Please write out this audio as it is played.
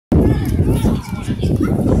Hey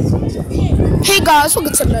guys,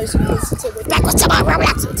 welcome to another video. Today, back with some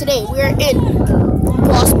Roblox. Today we're in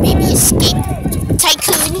Boss Baby Escape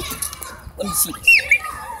Tycoon. Let me see this.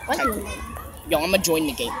 Yo, I'm gonna join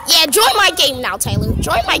the game. Yeah, join my game now, Tyler.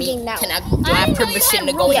 Join my game now. Do I have permission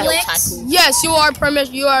to go in your Tycoon? Yes, you are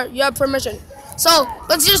permission. You have permission. So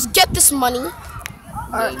let's just get this money.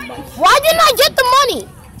 Why didn't I get the money?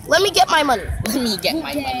 Let me get my money. Let me get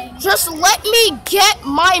my money. Just let me get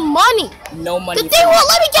my money. No money. The thing won't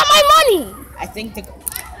let me get my money. I think the.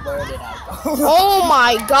 Where did I go? Oh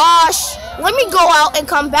my gosh. Let me go out and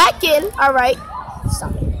come back in. Alright.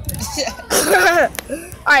 Stop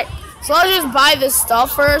it. Alright. So let's just buy this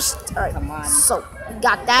stuff first. Alright. Come on. So we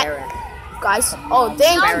got that. Guys. Oh,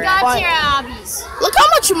 thank you. Look how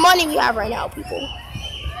much money we have right now, people.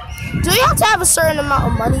 Do you have to have a certain amount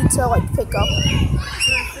of money to like pick up?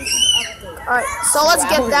 Alright, so let's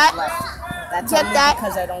get that. Get that.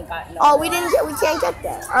 Because I don't got no. Oh, we can't get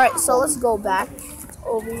that. Alright, so let's go back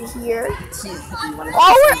over here. All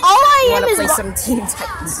I am is play some Teen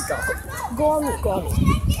Titans Go. Go on me.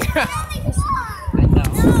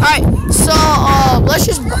 Alright, so let's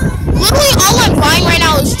just literally all I'm buying right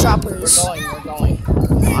now is choppers. We're going.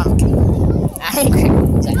 I don't care.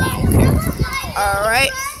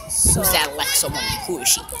 Alright. Who's that Alexa woman? Who is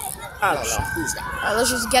she? I don't know. Who's that? Alright, let's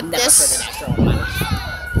just get Never this. heard of that girl in my life.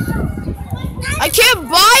 I can't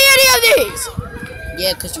buy any of these!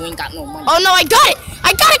 Yeah, because you ain't got no money. Oh no, I got it!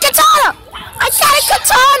 I got a katana!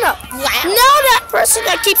 Wow. Now that person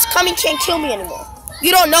that keeps coming can't kill me anymore.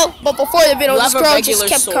 You don't know, but before the video, this girl just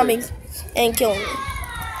kept coming and killing me.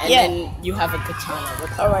 And then you have a katana.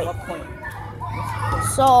 Alright. What point?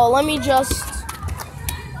 So let me just...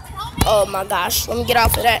 Oh my gosh, let me get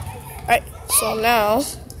off of that. Alright, so now,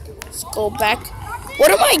 let's go back. What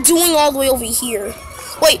am I doing all the way over here?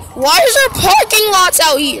 Wait, why is there parking lots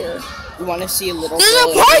out here? You want to see a little... There's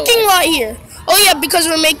a parking lot here. Oh yeah, because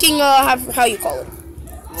we're making, how you call it?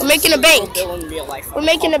 We're making a bank. We're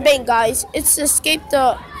making a bank, guys. It's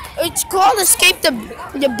called Escape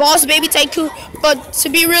the Boss Baby Tycoon. But to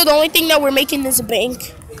be real, the only thing that we're making is a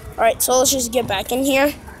bank. Alright, so let's just get back in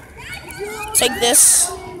here. Take this.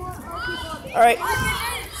 Alright.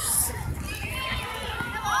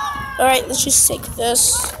 Alright, let's just take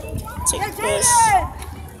this. Take this.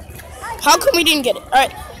 How come we didn't get it?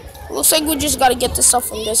 Alright. Looks like we just gotta get this stuff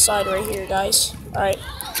from this side right here, guys. Alright.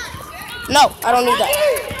 No, I don't need that.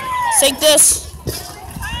 Take this.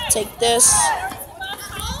 Take this.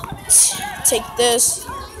 Take this.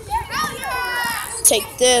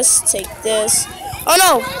 Take this. Take this. Oh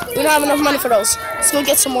no! We don't have enough money for those. Let's go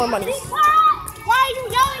get some more money. Why are you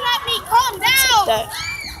yelling at me? Calm down! Take that.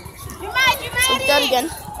 Take that again.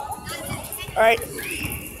 Alright.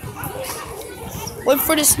 Wait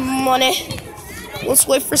for this money. Let's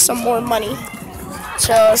wait for some more money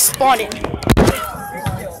to spawn in.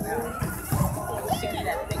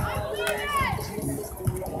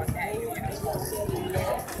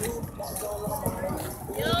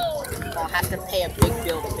 I'll have to pay a big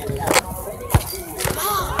bill to get it out.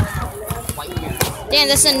 Damn,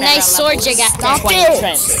 that's a nice sword you got. Stop 20 it!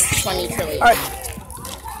 trends. 20 trillion. Alright.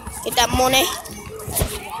 Get that money.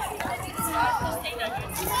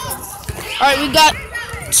 Alright, we got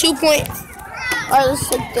 2 point. Alright, let's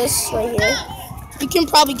take this right here. We can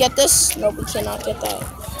probably get this. No, we cannot get that.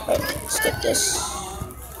 Alright, let's get this.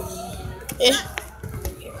 It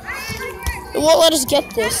won't let us get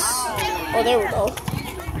this. Oh, there we go.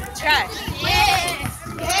 Trash.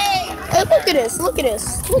 Hey, look at this. Look at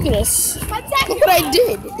this. Look at this. Look what I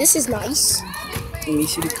did. This is nice. Let me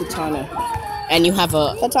see the katana. And you have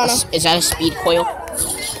a... Katana. Is that a speed coil?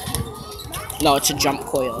 No, it's a jump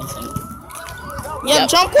coil, I think. Yep.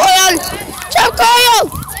 Jump coil! Jump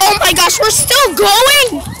coil! Oh my gosh, we're still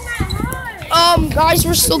going! Guys,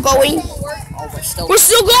 we're still going. We're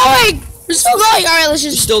still going! We're still going! Alright, let's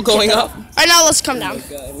just... Still going up? Alright, now let's come down.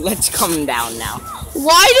 Let's come down now.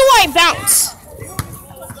 Why do I bounce?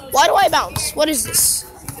 Why do I bounce? What is this?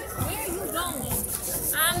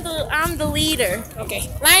 I'm the leader. Okay.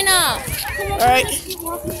 Line up. Alright.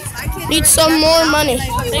 Need some more money.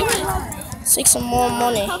 Take some more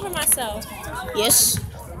money. Cover myself. Yes.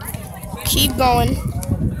 Keep going.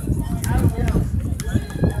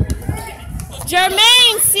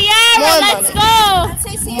 Jermaine, Sierra, More let's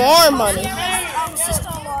money. go. More money.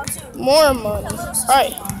 More money.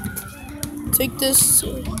 Alright. Take this.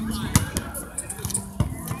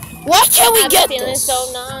 Why can't we get feeling this?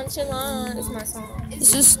 so nonchalant. It's my song.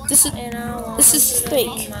 This is This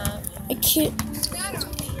fake. I can't.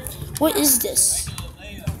 What is this?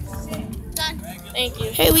 Thank you.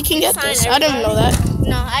 Hey, we can get this. I didn't know that.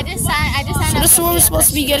 No, I just signed So up. this is what we're supposed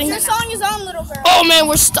to be getting. The song is on, little girl. Oh man,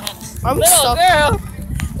 we're stuck. Are we stuck? Girl.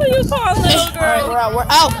 What you calling little girl? Alright, we're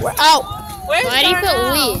out. We're out. Where's Why do you put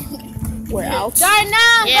we? We're out.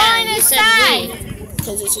 Darnell, going inside.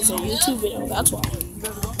 Because this is a YouTube video. That's why.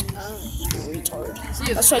 Retard.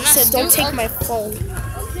 That's why I said don't take my phone.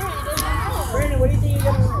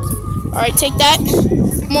 Alright, take that.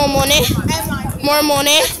 More money. More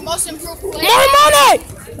money. Most improved More money.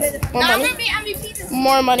 More money. MVP.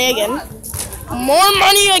 More money again. More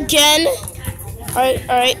money again.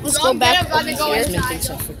 Alright, let's go back over Jasmine here. thinks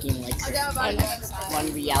I'm freaking like her.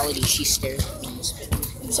 On reality, she stares at me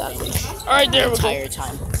Exactly. Alright, there the we go. entire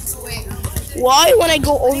time. Why, when I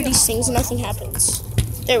go over these things, nothing happens?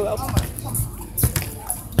 There we go.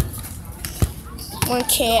 More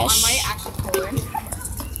cash.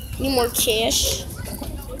 Need more cash.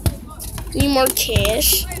 Need more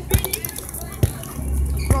cash.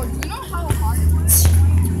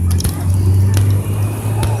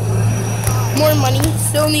 More money.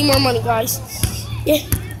 Still need more money, guys. Yeah,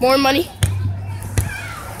 more money.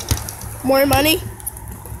 More money.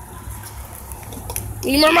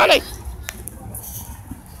 Need more money.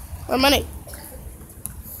 More money.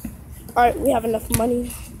 Alright, we have enough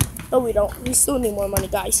money. No, we don't. We still need more money,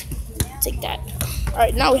 guys. Take that.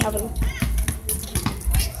 Alright, now we have enough.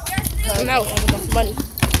 Now we have enough money.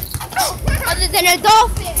 Other than a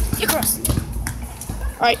dolphin. You cross.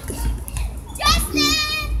 Alright. Justin!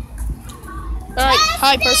 Alright,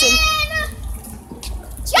 hi person.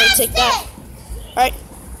 Alright, take that. Alright,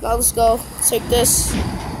 now let's go. Take this.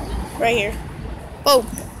 Right here. Oh.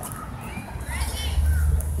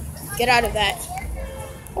 Get out of that.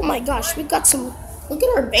 Oh my gosh, we got some. Look at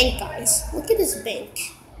our bank, guys. Look at this bank.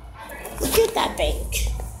 Look at that bank.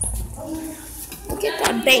 Look at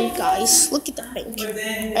that bank, guys. Look at that bank.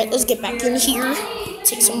 Alright, let's get back in here.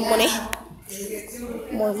 Take some money.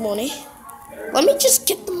 More money. Let me just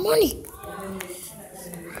get the money.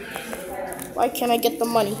 Why can't I get the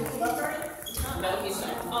money?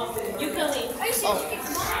 Oh.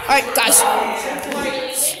 Alright, guys.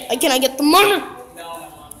 Why can't I get the money?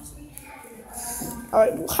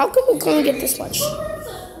 Alright, how come we can't get this much?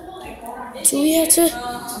 Do we have to...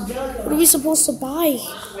 What are we supposed to buy?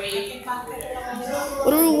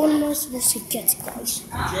 What am I supposed to get, guys?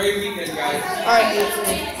 Enjoy your weekend, guys. Alright.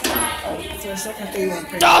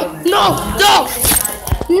 No!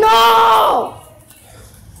 No!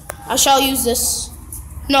 I shall use this.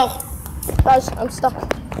 No. Guys, I'm stuck.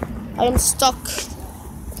 I am stuck.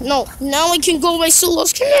 No. Now I can go by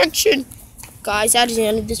Solo's connection. Guys, that is the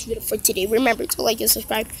end of this video for today. Remember to like and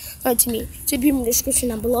subscribe to me. To be in the description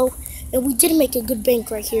down below. And we did make a good bank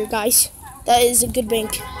right here, guys. That is a good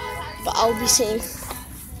bank. But I'll be seeing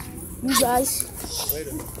you guys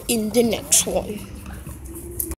in the next one.